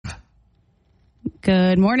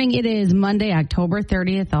Good morning. It is Monday, October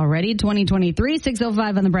 30th already, 2023,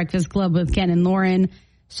 6:05 on the Breakfast Club with Ken and Lauren.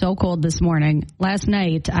 So cold this morning. Last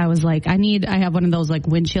night, I was like, I have one of those like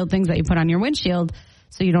windshield things that you put on your windshield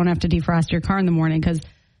so you don't have to defrost your car in the morning because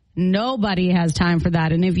nobody has time for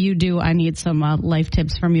that. And if you do, I need some life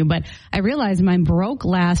tips from you. But I realized mine broke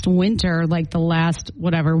last winter, like the last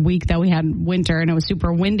week that we had winter, and it was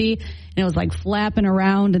super windy and it was like flapping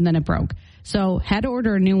around and then it broke. So had to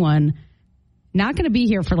order a new one. Not going to be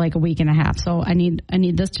here for like a week and a half, so I need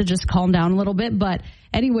this to just calm down a little bit. But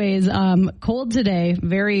anyways, cold today,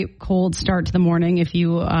 very cold start to the morning. If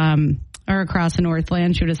you are across the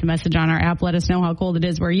Northland, shoot us a message on our app. Let us know how cold it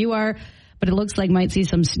is where you are. But it looks like might see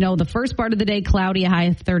some snow. The first part of the day, cloudy, a high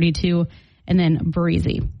of 32, and then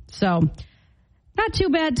breezy. So not too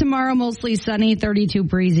bad tomorrow, mostly sunny, 32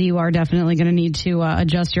 breezy. You are definitely going to need to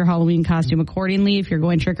adjust your Halloween costume accordingly. If you're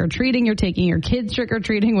going trick-or-treating, you're taking your kids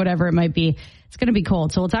trick-or-treating, whatever it might be. It's going to be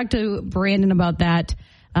cold. So we'll talk to Brandon about that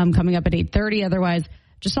coming up at 8:30. Otherwise,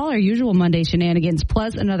 just all our usual Monday shenanigans,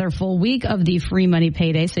 plus another full week of the free money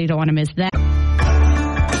payday, so you don't want to miss that.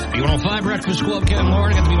 B105 Breakfast Club, Ken and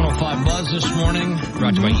Lauren. Got the B105 Buzz this morning.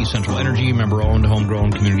 Brought to you by East Central Energy, member-owned,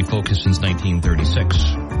 homegrown, community-focused since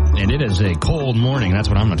 1936. And it is a cold morning. That's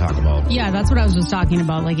what I'm going to talk about. Yeah, that's what I was just talking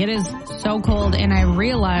about. Like, it is so cold, and I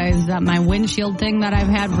realized that my windshield thing that I've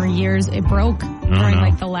had for years, it broke during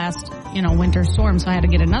like the last, winter storm, so I had to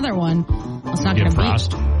get another one. It's not going to be.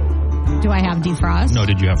 Frost? Do I have defrost? No,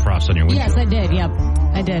 did you have frost on your windshield? Yes, I did. Yep.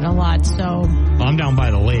 I did a lot. So well, I'm down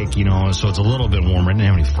by the lake, so it's a little bit warmer. I didn't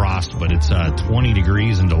have any frost, but it's 20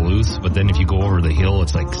 degrees in Duluth. But then if you go over the hill,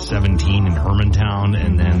 it's like 17 in Hermantown.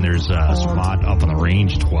 And then there's a spot up on the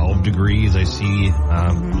range, 12 degrees. I see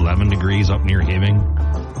 11 degrees up near Hibbing.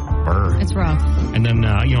 It's rough. And then,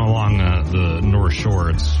 along the North Shore,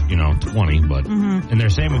 it's, 20. But and they're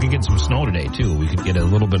saying we could get some snow today, too. We could get a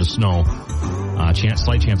little bit of snow.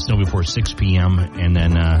 Slight chance of snow before 6 p.m. and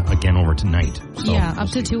then again over tonight. So, up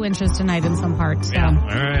to 2 inches tonight in some parts. So. Yeah.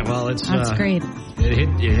 All right. Well, that's great.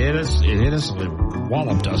 It hit us. It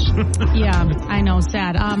walloped us. Yeah, I know.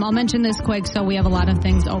 Sad. I'll mention this quick. So we have a lot of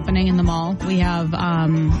things opening in the mall. We have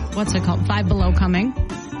what's it called? Five Below coming,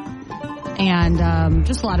 and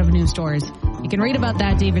just a lot of new stores. You can read about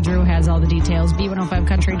that. David Drew has all the details,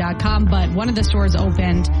 b105country.com. But one of the stores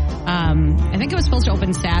opened, I think it was supposed to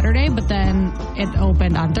open Saturday, but then it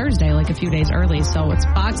opened on Thursday, like a few days early. So it's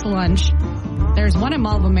Box Lunch. There's one in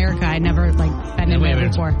Mall of America. I never been in there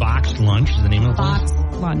before. Boxed Lunch is the name of the place?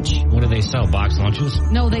 Box Lunch. What do they sell? Boxed lunches?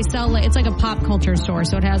 No, they sell, it's like a pop culture store.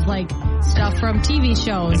 So it has like stuff from TV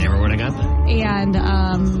shows. I never would have got that.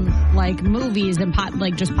 And like movies and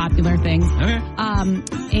just popular things. Okay.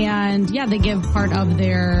 And yeah, they give part of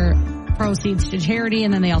their proceeds to charity,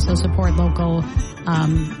 and then they also support local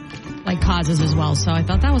causes as well. So I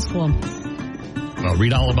thought that was cool. Well,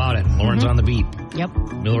 read all about it. Lauren's on the beat. Yep.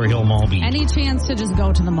 Miller Hill Mall beat. Any chance to just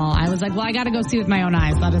go to the mall? I was like, well, I got to go see with my own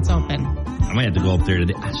eyes that it's open. I might have to go up there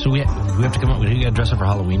today. So we have to come up. We got to dress up for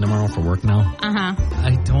Halloween tomorrow for work now.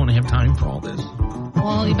 I don't have time for all this.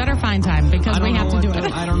 Well, you better find time because we have to do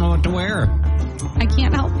it. I don't know what to wear. I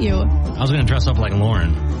can't help you. I was going to dress up like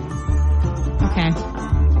Lauren. Okay.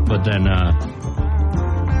 But then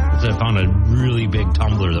I found a really big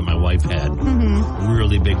tumbler that my wife had. A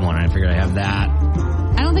really big one. And I figured I'd have that.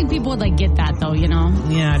 I don't think people would get that though,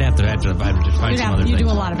 Yeah, I'd have to just find some other things. You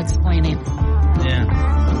do a lot of explaining.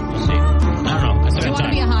 Yeah. We'll see. I don't know. Do you want to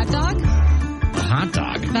be a hot dog? A hot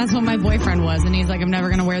dog? That's what my boyfriend was, and he's like, I'm never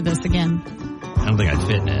going to wear this again. I don't think I'd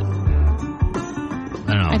fit in it.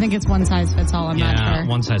 I don't know. I think it's one size fits all. I'm not sure. Yeah,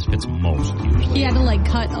 one size fits most usually. He had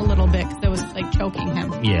to cut a little bit because it was choking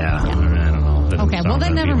him. Yeah. I don't know. Okay, well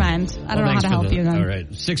then never mind. I don't know how to help you then. All right,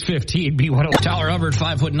 6:15, B105. Tyler Hubbard,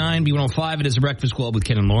 5'9", B105. It is the Breakfast Club with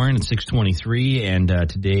Ken and Lauren at 6:23, and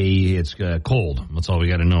today it's cold. That's all we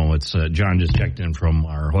got to know. It's John just checked in from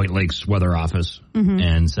our Hoyt Lakes weather office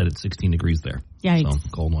and said it's 16 degrees there. Yikes. So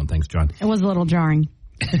cold one. Thanks, John. It was a little jarring.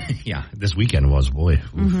 Yeah, this weekend was, boy.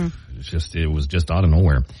 It was just out of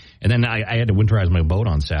nowhere. And then I had to winterize my boat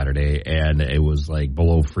on Saturday, and it was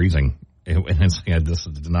below freezing. And this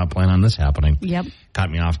did not plan on this happening. Yep.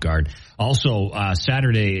 Caught me off guard. Also,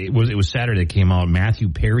 Saturday, it was Saturday that came out, Matthew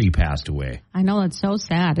Perry passed away. I know, that's so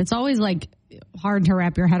sad. It's always hard to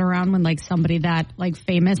wrap your head around when somebody that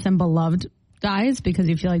famous and beloved dies because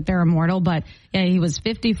you feel like they're immortal. But yeah, he was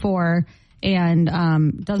 54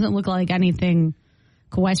 and doesn't look like anything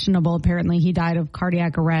questionable. Apparently, he died of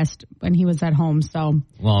cardiac arrest when he was at home. So,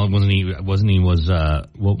 well, was he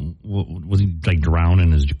drowned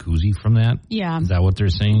in his jacuzzi from that? Yeah, is that what they're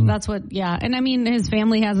saying? That's what. Yeah, and I mean, his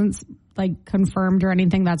family hasn't like confirmed or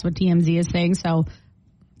anything. That's what TMZ is saying. So,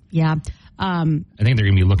 yeah. I think they're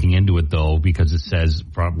going to be looking into it, though, because it says,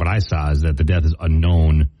 what I saw is that the death is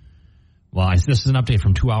unknown. Well, this is an update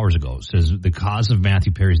from 2 hours ago. It says the cause of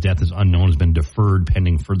Matthew Perry's death is unknown, has been deferred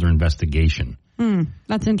pending further investigation.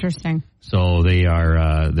 That's interesting. So they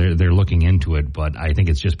are they're looking into it, but I think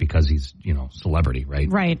it's just because he's celebrity, right?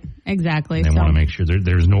 Right, exactly. And they want to make sure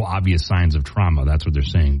there's no obvious signs of trauma. That's what they're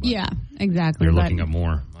saying. But yeah, exactly. They're looking at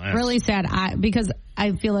more. Really sad because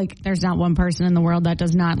I feel like there's not one person in the world that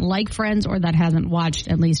does not like Friends or that hasn't watched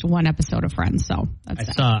at least one episode of Friends. So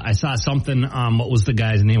that's I saw something. What was the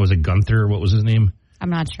guy's name? Was it Gunther? What was his name? I'm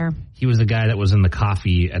not sure. He was the guy that was in the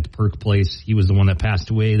coffee at the Perk place. He was the one that passed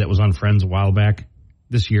away that was on Friends a while back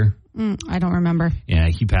this year. I don't remember. Yeah,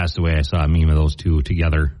 he passed away. I saw a meme of those two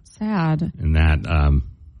together. Sad. And that,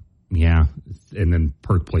 yeah. And then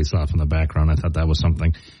Perk place off in the background. I thought that was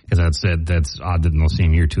something. Because that's odd that in the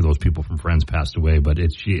same year, two of those people from Friends passed away. But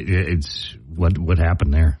it's what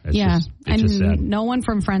happened there. It's just sad. No one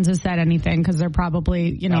from Friends has said anything because they're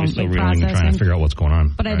probably, still reeling and trying to figure out what's going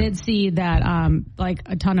on. But right. I did see that,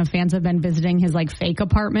 a ton of fans have been visiting his, fake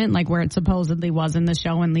apartment, where it supposedly was in the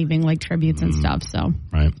show and leaving, tributes and stuff, so.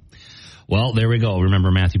 Right. Well, there we go. Remember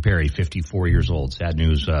Matthew Perry, 54 years old. Sad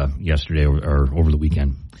news yesterday or over the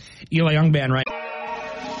weekend. Eli Young Band, right?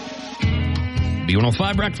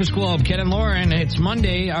 B105 Breakfast Club, Ken and Lauren. It's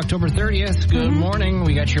Monday, October 30th. Good morning.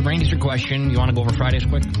 We got your brain teaser question. You want to go over Fridays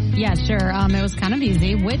quick? Yeah, sure. It was kind of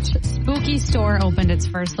easy. Which spooky store opened its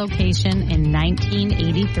first location in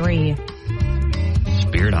 1983?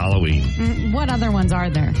 Spirit Halloween. What other ones are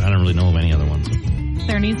there? I don't really know of any other ones.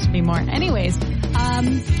 There needs to be more. Anyways,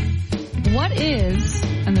 what is,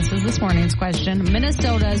 and this is this morning's question,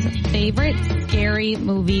 Minnesota's favorite scary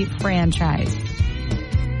movie franchise?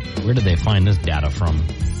 Where did they find this data from?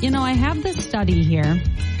 I have this study here.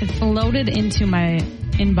 It floated into my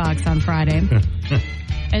inbox on Friday.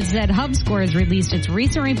 It said HubScore has released its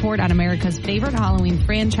recent report on America's favorite Halloween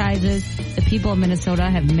franchises. The people of Minnesota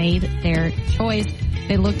have made their choice.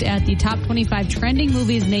 They looked at the top 25 trending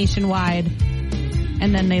movies nationwide,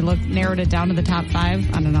 and then they narrowed it down to the top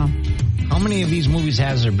 5. I don't know. How many of these movies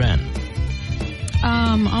has there been?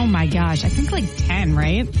 Oh my gosh. I think 10,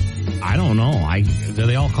 right? I don't know. Are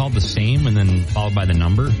they all called the same and then followed by the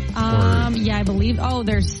number? Yeah, I believe. Oh,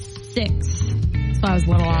 there's 6. So I was a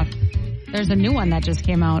little off. There's a new one that just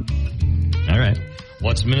came out. All right.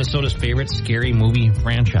 What's Minnesota's favorite scary movie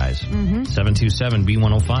franchise?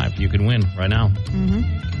 727-B105. You can win right now.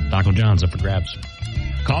 Taco John's up for grabs.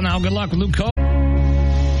 Call now. Good luck with Luke Cole.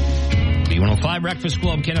 B105 Breakfast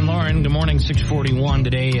Club, Ken and Lauren. Good morning, 6:41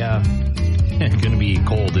 today. Going to be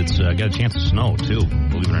cold. It's got a chance of snow, too,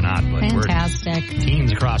 believe it or not. But fantastic.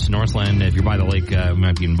 Teens across Northland. If you're by the lake, we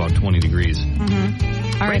might be in about 20 degrees.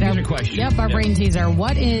 All right, our question. Yep, our brain teaser.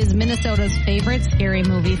 What is Minnesota's favorite scary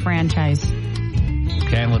movie franchise?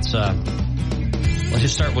 Okay, let's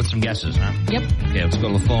just start with some guesses, huh? Yep. Okay, let's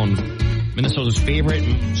go to the phone. Minnesota's favorite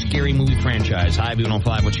scary movie franchise. Hi,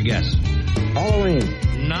 B105. What's your guess? Halloween.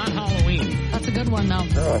 Not Halloween. That's a good one, though.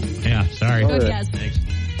 Yeah, sorry. Good guess. Thanks.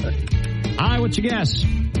 Hi, what's your guess?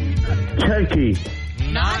 Chucky.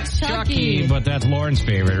 Not Chucky, but that's Lauren's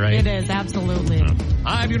favorite, right? It is, absolutely.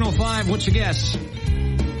 Hi, B105. What's your guess?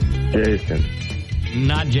 Jason.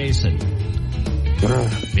 Not Jason.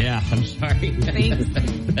 Yeah, I'm sorry.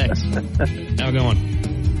 Thanks. Have a good one.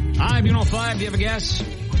 Hi, B105. Do you have a guess?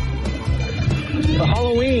 The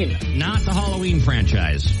Halloween. Not the Halloween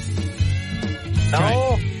franchise.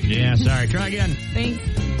 No. Yeah, sorry. Try again. Thanks.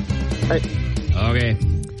 Okay.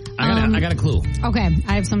 I got a clue. Okay,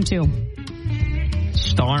 I have some too.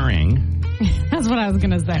 Starring. That's what I was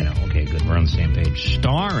going to say. I know. Okay, good. We're on the same page.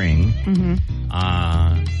 Starring.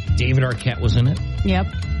 David Arquette was in it. Yep.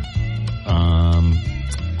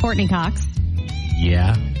 Courtney Cox.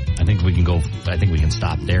 Yeah. I think we can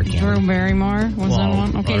stop there, Cameron. Drew Barrymore was in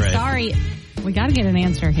one. Okay, right. Sorry. We got to get an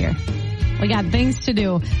answer here. We got things to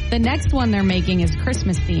do. The next one they're making is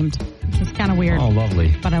Christmas themed, which is kind of weird. Oh,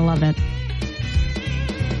 lovely. But I love it.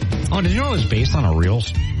 Oh, did you know it was based on a real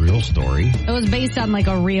story? It was based on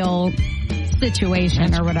a real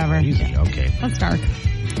situation or whatever. Crazy. Okay. That's dark.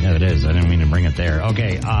 Yeah, it is. I didn't mean to bring it there.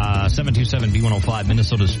 Okay, 727-B105,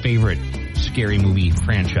 Minnesota's favorite scary movie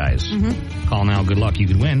franchise. Call now. Good luck. You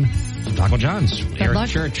could win some Taco John's. Eric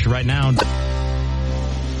Church right now.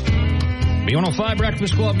 B105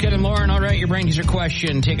 Breakfast Club, Ken and Lauren. All right, your brain teaser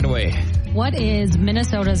question. Take it away. What is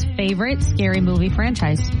Minnesota's favorite scary movie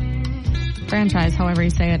franchise? Franchise, however you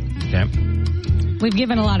say it. Okay. We've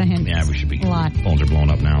given a lot of hints. Yeah, we should be. A lot. Phones are blowing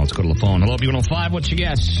up now. Let's go to the phone. Hello, B105. What's your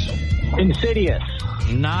guess? Insidious.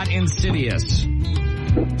 Not Insidious.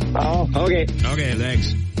 Oh, okay. Okay,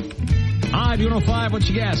 thanks. Hi, B105, what's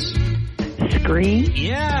your guess? Scream?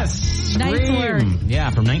 Yes! Nice Scream. work. Yeah,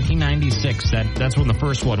 from 1996. That's when the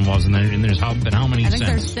first one was, and there's been how many I think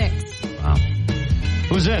since? there's 6. Wow.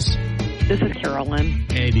 Who's this? This is Carolyn.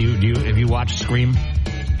 Hey, have you watched Scream?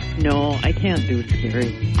 No, I can't do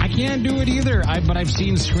scary. I can't do it either. But I've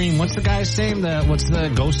seen Scream. What's the guy's name? What's the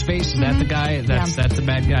Ghostface? Is that the guy? That's the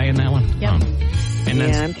bad guy in that one. Yep. And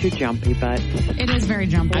Yeah, I'm too jumpy, but It is very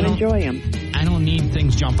jumpy. I enjoy them. I don't need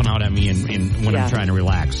things jumping out at me when I'm trying to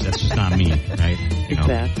relax. That's just not me, right? You know.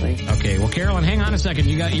 Exactly. Okay. Well, Carolyn, hang on a second.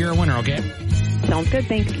 You're a winner. Okay. Sounds good,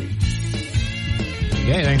 thanks.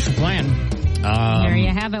 Okay. Thanks for playing. There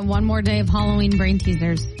you have it. One more day of Halloween brain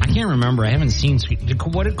teasers. I can't remember. I haven't seen.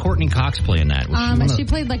 What did Courtney Cox play in that? She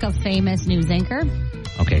played like a famous news anchor.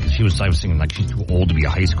 Okay, because I was thinking like she's too old to be a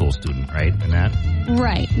high school student, right? And that.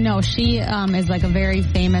 Right. No, she is like a very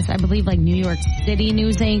famous, I believe, like New York City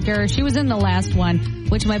news anchor. She was in the last one,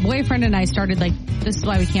 which my boyfriend and I started like, this is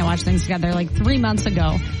why we can't watch things together, like 3 months ago.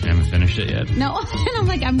 I haven't finished it yet. No, and I'm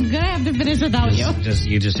like, I'm gonna have to finish without you.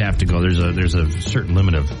 You just have to go. There's a certain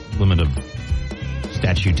limit of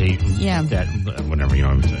statute. Yeah. That whatever you know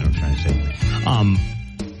what I'm trying to say.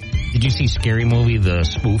 Did you see Scary Movie, the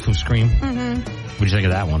spoof of Scream? Mm-hmm. What'd you think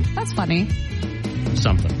of that one? That's funny.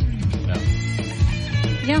 Something.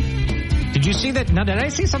 Yeah. Did you see that? Now, did I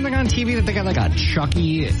see something on TV that they got like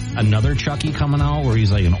another Chucky coming out where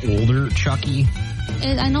he's like an older Chucky?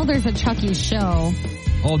 I know there's a Chucky show.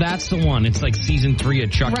 Oh, that's the one. It's like season 3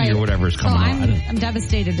 of Chucky or whatever is coming out. I'm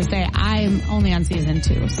devastated to say I'm only on season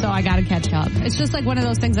 2, so I got to catch up. It's just like one of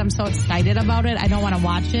those things. I'm so excited about it. I don't want to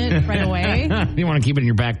watch it right away. You want to keep it in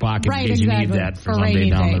your back pocket in case you need that for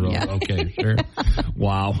someday down the road. Yeah. Okay, sure.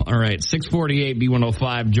 Wow. All right. 648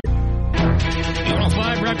 B105.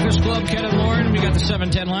 B105 Breakfast Club, Ken and Lauren. We got the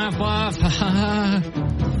 710 laugh off.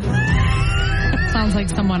 Sounds like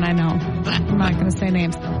someone I know. I'm not going to say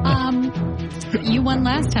names. You won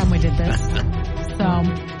last time we did this. So. All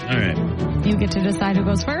right. You get to decide who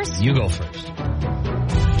goes first. You go first.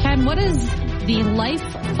 Ken, what is the life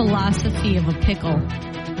philosophy of a pickle?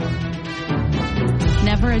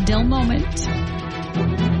 Never a dull moment.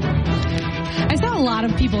 I saw a lot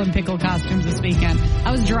of people in pickle costumes this weekend.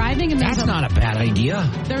 I was driving and that's not a bad idea.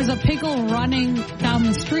 There's a pickle running down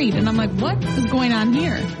the street, and I'm like, what is going on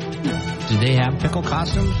here? Do they have pickle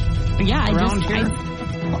costumes? Yeah, around here?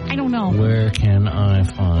 I don't know. Where can I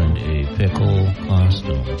find a pickle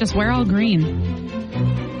costume? Just wear all green.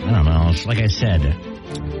 I don't know. It's like I said,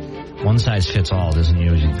 one size fits all doesn't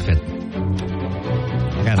usually fit.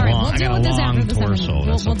 I got a long torso.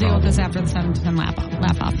 We'll deal with this after the 7-10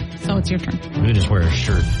 laugh off. So it's your turn. Maybe just wear a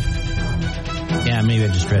shirt. Yeah, maybe I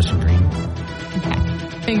just dress in green.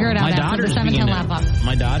 Okay. Figure it out after the 7-10 laugh off.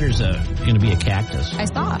 My daughter's going to be a cactus. I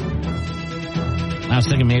saw it. I was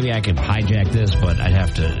thinking maybe I could hijack this, but I'd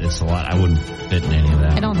have to. It's a lot. I wouldn't fit in any of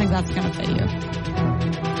that. I don't think that's going to fit you.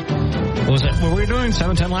 What was it? What were we doing?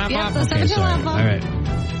 7-10 laugh off? Yeah, 7-10 laugh off. All right.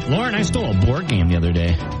 Lauren, I stole a board game the other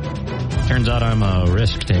day. Turns out I'm a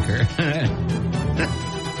risk taker.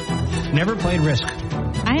 Never played Risk.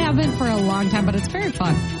 I haven't for a long time, but it's very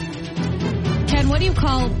fun. Ken, what do you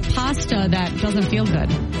call pasta that doesn't feel good?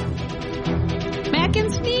 Mac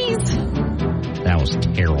and sneeze. That was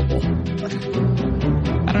terrible.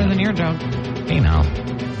 Better than your joke. Hey, now.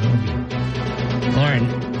 Lauren,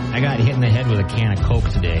 I got hit in the head with a can of Coke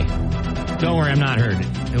today. Don't worry, I'm not hurt.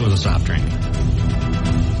 It was a soft drink.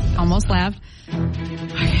 Almost laughed.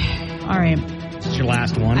 All right. This is your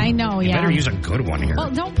last one? I know, yeah. You better use a good one here. Well,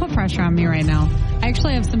 don't put pressure on me right now. I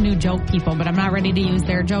actually have some new joke people, but I'm not ready to use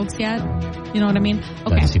their jokes yet. You know what I mean? Okay.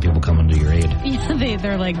 Glad to see people coming to your aid. Yeah,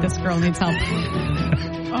 they're like, this girl needs help.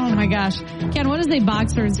 Oh, my gosh. Ken, what is a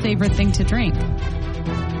boxer's favorite thing to drink?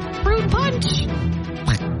 Fruit punch.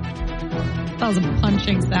 That was a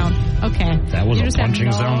punching sound. Okay. That was a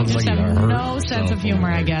punching sound. You just like have no sense of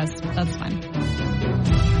humor, I guess. That's fine.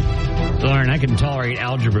 Lauren, I can tolerate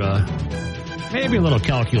algebra. Maybe a little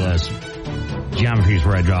calculus. Geometry is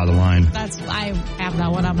where I draw the line. I have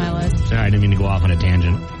that one on my list. Sorry, I didn't mean to go off on a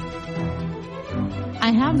tangent.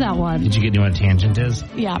 I have that one. Did you get what a tangent is?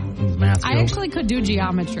 Yeah. Math I actually could do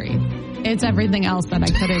geometry. It's everything else that I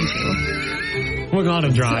couldn't do. We're going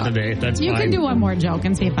to draw today. That's you fine. You can do one more joke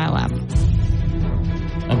and see if I laugh.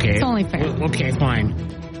 Okay. It's only fair. Okay, fine.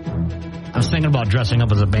 I was thinking about dressing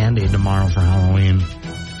up as a Band-Aid tomorrow for Halloween.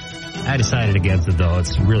 I decided against it, though.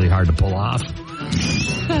 It's really hard to pull off.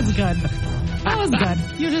 That's good. That was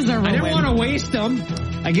good. You deserve a win. I didn't want to waste them.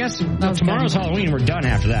 I guess tomorrow's Halloween. We're done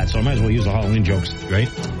after that, so I might as well use the Halloween jokes, right?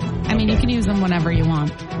 I mean, you can use them whenever you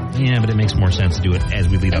want. Yeah, but it makes more sense to do it as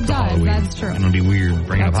we lead up to Halloween. That's true. And it'll be weird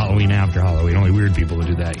bringing up Halloween after Halloween. Only weird people would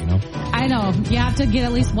do that, you know? I know. You have to get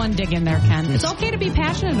at least one dig in there, Ken. It's okay to be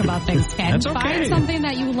passionate about things, Ken. That's okay. Find something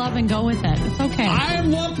that you love and go with it. It's okay. I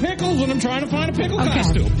love pickles when I'm trying to find a pickle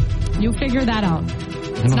costume. You figure that out.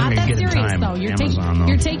 It's not that serious, though.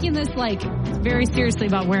 You're taking this, like, very seriously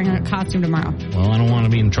about wearing a costume tomorrow. Well, I don't want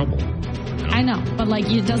to be in trouble. I know, but, like,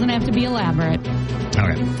 it doesn't have to be elaborate. All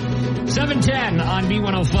right. 7:10 on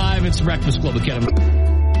B105. It's the Breakfast Club with Kevin.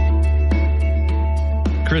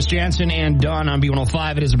 Chris Jansen and Dawn on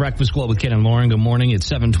B105. It is the Breakfast Club with Ken and Lauren. Good morning. It's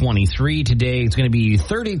 7:23 today. It's going to be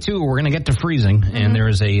 32. We're going to get to freezing, and there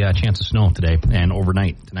is a chance of snow today and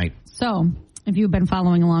overnight tonight. So, if you've been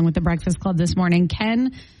following along with the Breakfast Club this morning,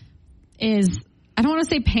 Ken is, I don't want to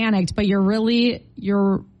say panicked, but you're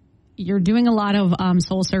doing a lot of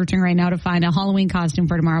soul searching right now to find a Halloween costume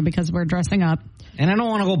for tomorrow because we're dressing up. And I don't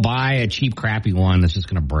want to go buy a cheap, crappy one that's just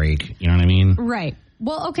going to break. You know what I mean? Right.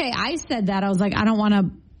 Well, okay, I said that. I was like, I don't want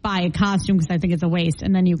to buy a costume because I think it's a waste.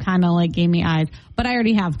 And then you kind of like gave me eyes. But I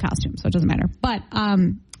already have costumes, so it doesn't matter. But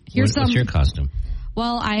here's What's your costume?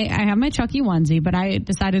 Well, I have my Chucky onesie, but I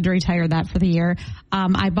decided to retire that for the year.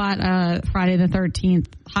 I bought a Friday the 13th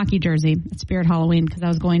hockey jersey at Spirit Halloween because I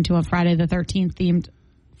was going to a Friday the 13th themed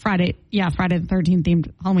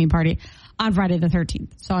Halloween party on Friday the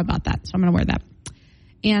 13th. So I bought that. So I'm going to wear that.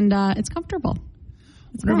 And it's comfortable.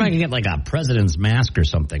 I wonder if I can get like a president's mask or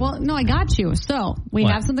something. Well, no, I got you. So we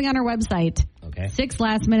have something on our website. Okay. 6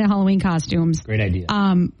 last-minute Halloween costumes. Great idea.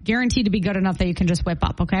 Guaranteed to be good enough that you can just whip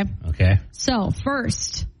up, okay? Okay. So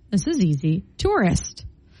first, this is easy. Tourist.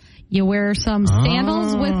 You wear some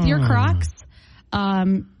sandals with your Crocs. Put I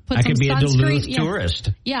some could be sunscreen. a Duluth tourist.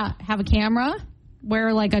 Yeah, have a camera.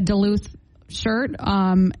 Wear like a Duluth shirt.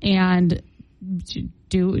 And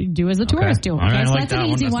do as a tourist do. All right, okay, so I like that's that an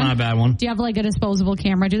one. easy That's one. not a bad one. Do you have like a disposable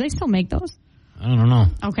camera? Do they still make those? I don't know.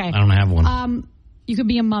 Okay. I don't have one. You could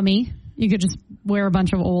be a mummy. You could just wear a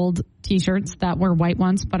bunch of old T-shirts that were white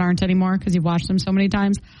ones but aren't anymore because you've washed them so many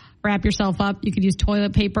times. Wrap yourself up. You could use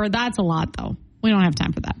toilet paper. That's a lot, though. We don't have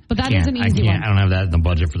time for that. But that is an easy one. I don't have that in the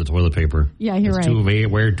budget for the toilet paper. Yeah, you're right.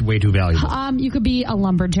 It's way too valuable. You could be a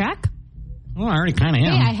lumberjack. Well, I already kind of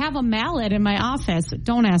am. Hey, I have a mallet in my office.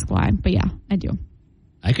 Don't ask why, but yeah, I do.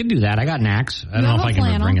 I could do that. I got an axe. I don't know if I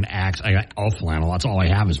can bring an axe. I got all flannel. That's all I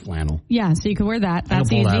have is flannel. Yeah, so you could wear that.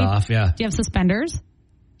 That's I can pull easy. that off, yeah. Do you have suspenders?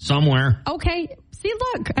 Somewhere. Okay. See,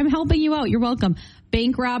 look, I'm helping you out. You're welcome.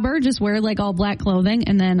 Bank robber, just wear like all black clothing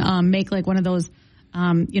and then make like one of those,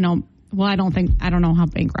 well, I don't know how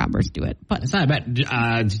bank robbers do it, but it's not bad.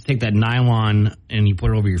 Just take that nylon and you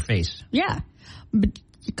put it over your face. Yeah. But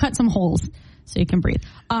you cut some holes so you can breathe.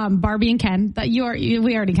 Barbie and Ken, we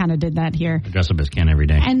already kind of did that here. I dress up as Ken every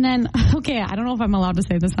day. And then, okay, I don't know if I'm allowed to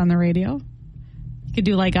say this on the radio. You could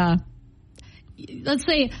do like let's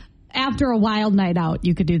say after a wild night out,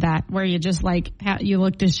 you could do that where you just like, you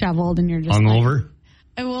look disheveled and you're just hungover?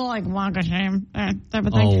 Well, like walk of shame type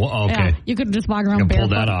of thing. Oh, okay. Yeah, you could just walk around barefoot.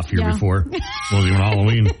 Pulled that off here before. Well, even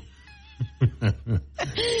Halloween.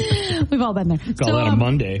 We've all been there. Call that a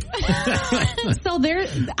Monday. So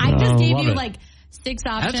I just gave you like 6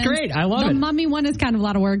 options. That's great. I love it. The mummy one is kind of a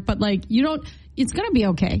lot of work, but like it's going to be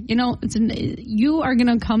okay. You know, you are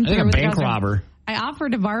going to come through with a bank robber. I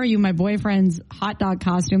offered to borrow you my boyfriend's hot dog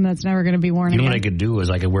costume that's never going to be worn again. You know what I could do is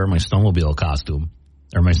I could wear my snowmobile costume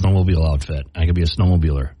or my snowmobile outfit. I could be a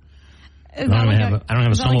snowmobiler. I don't have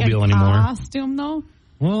a snowmobile anymore. Costume though?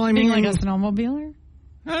 Well, I mean, like a snowmobiler.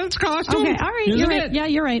 It's costume. Okay, all right, you're right. Yeah,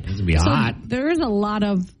 you're right. It'd be hot. There's a lot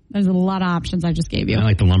of options I just gave you. I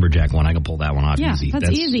like the lumberjack one. I can pull that one off easy. That's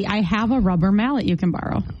easy. I have a rubber mallet you can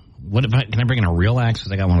borrow. What if can I bring in a real axe?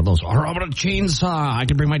 Because I got one of those. Or how about a chainsaw? I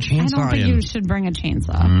could bring my chainsaw in. I don't think you should bring a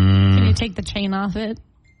chainsaw. Can you take the chain off it?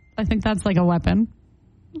 I think that's like a weapon.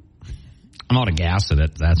 I'm out of gas at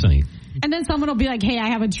it. That's any. And then someone will be like, hey,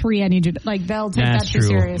 I have a tree. I need you to, like, they'll take that too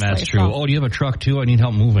seriously. That's true. Oh, do you have a truck too? I need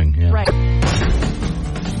help moving. Yeah. Right.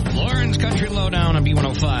 Lauren's Country Lowdown on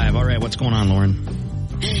B105. All right, what's going on, Lauren?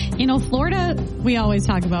 You know, Florida, we always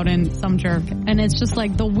talk about in Some Jerk, and it's just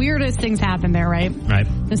like the weirdest things happen there, right? Right.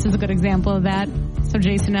 This is a good example of that. So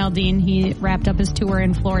Jason Aldean, he wrapped up his tour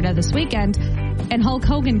in Florida this weekend, and Hulk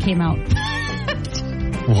Hogan came out.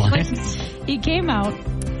 What? He came out.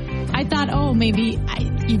 I thought,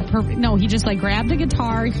 he just like grabbed a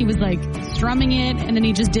guitar. He was like strumming it, and then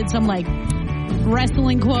he just did some like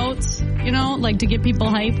wrestling quotes, you know, like to get people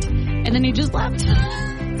hyped, and then he just left.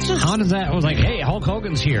 How does that? I was like, hey, Hulk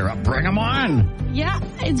Hogan's here. Bring him on. Yeah,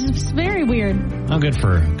 it's just very weird. Oh, good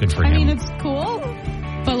for him. I mean, it's cool,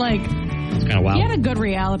 but like, It's kind of wild. He had a good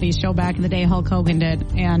reality show back in the day, Hulk Hogan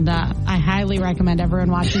did, and I highly recommend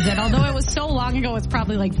everyone watches it. Although it was so long ago, it's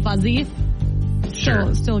probably like fuzzy.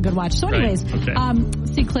 Sure. Still a good watch. So anyways,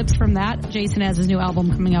 see clips from that. Jason has his new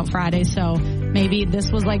album coming out Friday, so maybe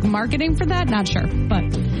this was like marketing for that. Not sure.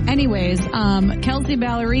 But anyways, Kelsey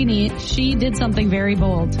Ballerini, she did something very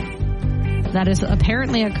bold. That is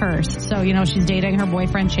apparently a curse. So, she's dating her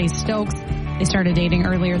boyfriend, Chase Stokes. They started dating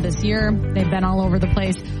earlier this year. They've been all over the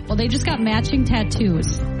place. Well, they just got matching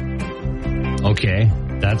tattoos. Okay.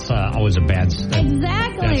 That's always a bad step.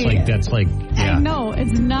 Exactly. That's like, yeah. No,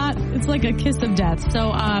 it's not. It's like a kiss of death.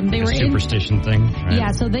 So they were superstition thing. Right?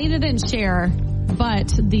 Yeah, so they didn't share,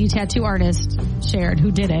 but the tattoo artist shared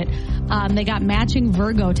who did it. They got matching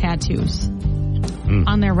Virgo tattoos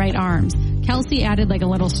on their right arms. Kelsey added like a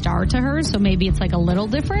little star to hers, so maybe it's like a little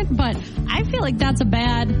different, but I feel like it's a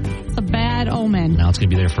bad omen. Now it's going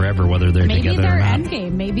to be there forever, whether they're together or not. Maybe they're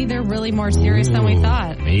endgame. Maybe they're really more serious than we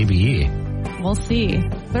thought. Maybe. We'll see.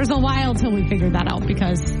 There's a while till we figure that out,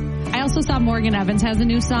 because I also saw Morgan Evans has a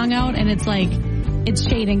new song out, and it's like, it's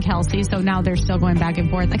shading Kelsey, so now they're still going back and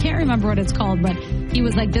forth. I can't remember what it's called, but he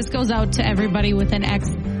was like, this goes out to everybody with an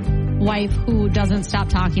ex-wife who doesn't stop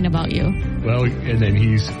talking about you. Well, and then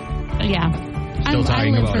he's... Yeah. Still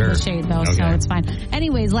talking I live about for her. the shade, though, so it's fine.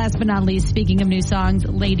 Anyways, last but not least, speaking of new songs,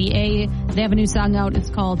 Lady A, they have a new song out. It's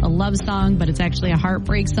called A Love Song, but it's actually a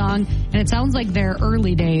heartbreak song, and it sounds like their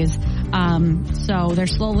early days. So they're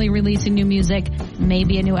slowly releasing new music,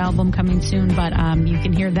 maybe a new album coming soon, but you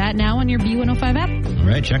can hear that now on your B105 app. All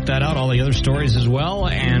right, check that out. All the other stories as well,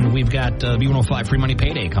 and we've got B105 Free Money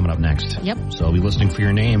Payday coming up next. Yep. So be listening for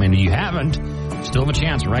your name, and if you haven't, still have a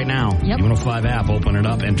chance right now. Yep. B105 app, open it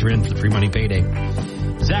up, enter in for the Free Money Payday.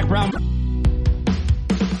 Zach Brown.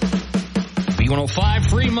 B105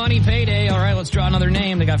 Free Money Payday. All right, let's draw another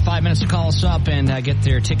name. They got 5 minutes to call us up and get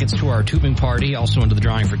their tickets to our tubing party. Also into the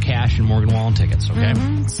drawing for cash and Morgan Wallen tickets, okay?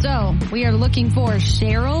 Mm-hmm. So we are looking for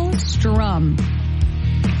Cheryl Strum.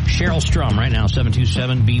 Cheryl Strum right now,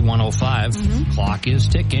 727-B105. Mm-hmm. Clock is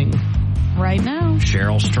ticking. Right now.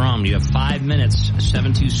 Cheryl Strum, you have 5 minutes,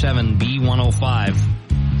 727-B105.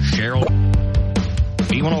 Cheryl.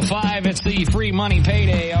 B105, it's the Free Money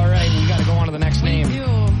Payday. All right, we got to go on to the next name. We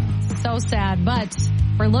do. So sad, but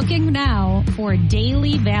we're looking now for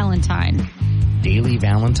Daily Valentine. Daily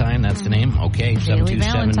Valentine, that's the name? Okay, Daily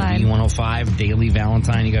 727-B105, Daily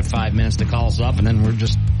Valentine. You got 5 minutes to call us up, and then we're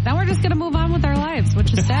just going to move on with our lives,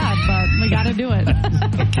 which is sad, but we got to do it.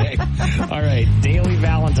 Okay. All right, Daily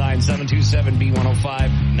Valentine,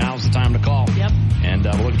 727-B105. Now's the time to call. Yep. And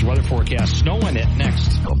we'll look at your weather forecast. Snow in it next.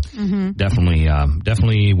 Mm-hmm.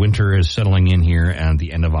 Definitely winter is settling in here at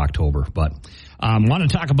the end of October. But want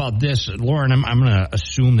to talk about this. Lauren, I'm going to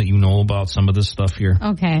assume that you know about some of this stuff here.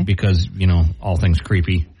 Okay. Because, all things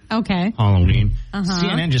creepy. Okay. Halloween. Uh-huh.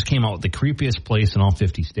 CNN just came out with the creepiest place in all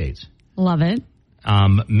 50 states. Love it.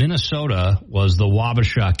 Minnesota was the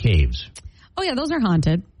Wabasha Caves. Oh, yeah, those are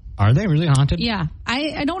haunted. Are they really haunted? Yeah.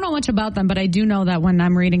 I don't know much about them, but I do know that when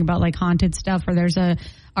I'm reading about like haunted stuff or there's a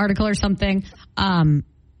article or something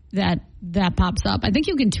that pops up. I think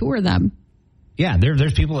you can tour them. Yeah,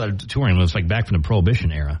 there's people that are touring. It's like back from the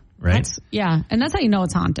Prohibition era, right? And that's how you know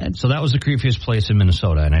it's haunted. So that was the creepiest place in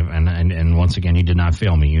Minnesota, and once again, you did not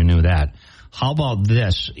fail me. You knew that. How about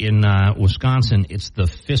this? In Wisconsin, it's the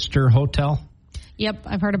Pfister Hotel. Yep,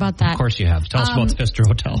 I've heard about that. Of course you have. Tell us about the Pfister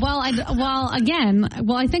Hotel.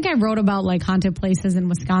 I think I wrote about like haunted places in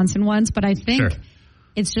Wisconsin once, but I think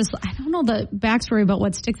it's just, I don't know the backstory, but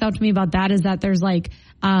what sticks out to me about that is that there's like,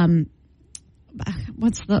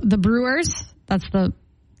 what's the Brewers? That's the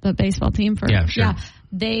baseball team for. Yeah, sure.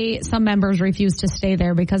 Yeah, some members refuse to stay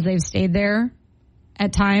there because they've stayed there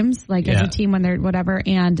at times, like as a team when they're whatever,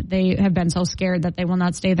 and they have been so scared that they will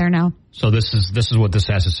not stay there now. So this is what this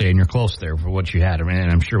has to say, and you're close there for what you had. I mean, and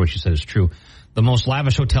I'm sure what you said is true. The most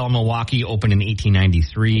lavish hotel in Milwaukee opened in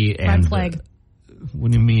 1893. Red flag.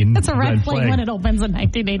 What do you mean? That's a red flag when it opens in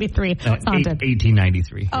 1983. It's haunted.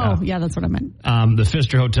 1893. Oh, yeah, that's what I meant. The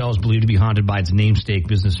Pfister Hotel is believed to be haunted by its namesake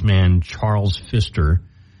businessman, Charles Pfister.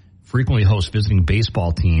 Frequently hosts visiting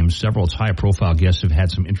baseball teams. Several of its high-profile guests have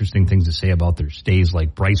had some interesting things to say about their stays,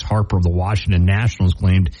 like Bryce Harper of the Washington Nationals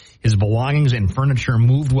claimed his belongings and furniture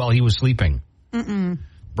moved while he was sleeping.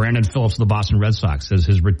 Brandon Phillips of the Boston Red Sox says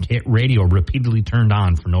his radio repeatedly turned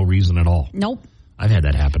on for no reason at all. Nope. I've had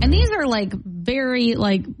that happen. And these are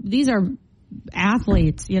these are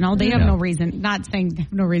athletes, they have no reason, not saying they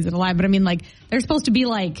have no reason to lie, but I mean, like, they're supposed to be,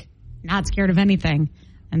 like, not scared of anything.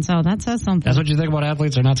 And so that says something. That's what you think about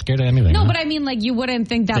athletes? They're not scared of anything. No, but I mean, like, you wouldn't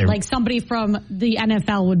think that, like, somebody from the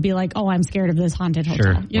NFL would be like, oh, I'm scared of this haunted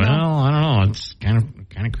hotel. Sure. Well, I don't know. It's kind of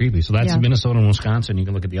Kind of creepy. So that's Minnesota and Wisconsin. You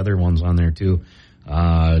can look at the other ones on there, too.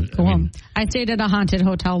 Cool. I stayed at a haunted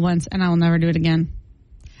hotel once, and I will never do it again.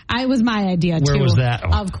 It was my idea, too. Where was that?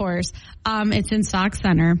 Oh. Of course. It's in Sauk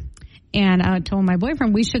Center. And I told my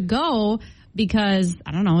boyfriend we should go because,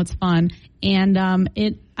 I don't know, it's fun. And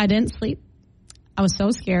I didn't sleep. I was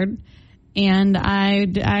so scared. And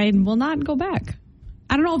I will not go back.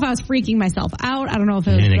 I don't know if I was freaking myself out. I don't know if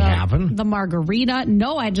it was the margarita.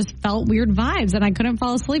 No, I just felt weird vibes, and I couldn't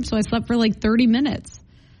fall asleep, so I slept for like 30 minutes.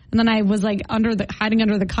 And then I was like hiding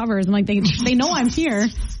under the covers, and like they know I'm here.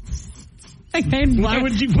 Like why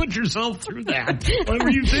would you put yourself through that? What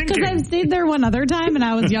were you thinking? Because I stayed there one other time, and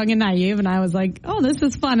I was young and naive, and I was like, "Oh, this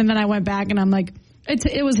is fun." And then I went back, and I'm like,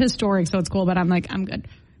 "It was historic, so it's cool." But I'm like, "I'm good."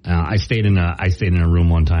 I stayed in a room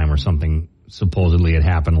one time or something. Supposedly it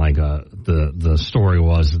happened. Like the story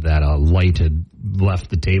was that a light had left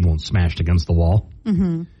the table and smashed against the wall.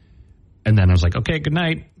 Mm-hmm. And then I was like, "Okay, good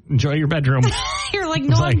night. Enjoy your bedroom." You're like,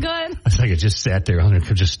 "No, I'm good." I was like, I just sat there,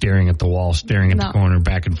 just staring at the wall, staring at the corner,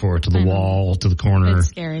 back and forth to the wall, to the corner. It's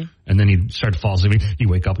scary. And then you start to fall asleep. You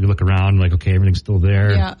wake up, you look around, like, okay, everything's still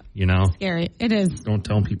there. Yeah. You know? It's scary. It is. Don't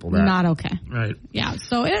tell people that. Not okay. Right. Yeah.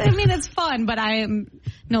 So, it's fun, but I am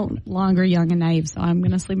no longer young and naive, so I'm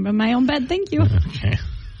going to sleep in my own bed. Thank you. Okay.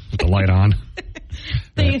 With the light on.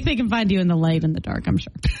 They can find you in the light in the dark, I'm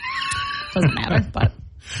sure. Doesn't matter, but.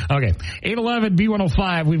 Okay, 811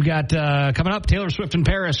 B105. We've got coming up Taylor Swift in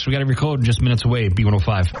Paris. We got every code just minutes away.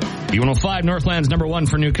 B105. B105, Northland's number one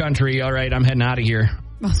for New Country. All right, I'm heading out of here.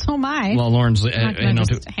 Well, so am I. Well, Lauren's I'm not gonna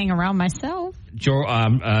just hang around myself.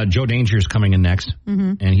 Joe Danger's coming in next,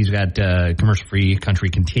 and he's got Commercial Free Country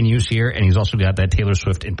continues here, and he's also got that Taylor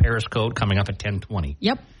Swift in Paris code coming up at 10:20.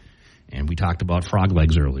 Yep. And we talked about frog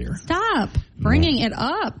legs earlier. Stop bringing it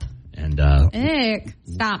up. And Ick.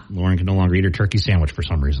 Stop. Lauren can no longer eat her turkey sandwich for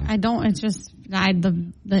some reason. I don't. It's just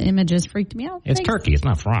the images freaked me out. It's turkey. It's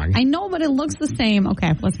not frog. I know, but it looks the same.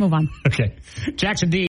 Okay, let's move on. Okay. Jackson D.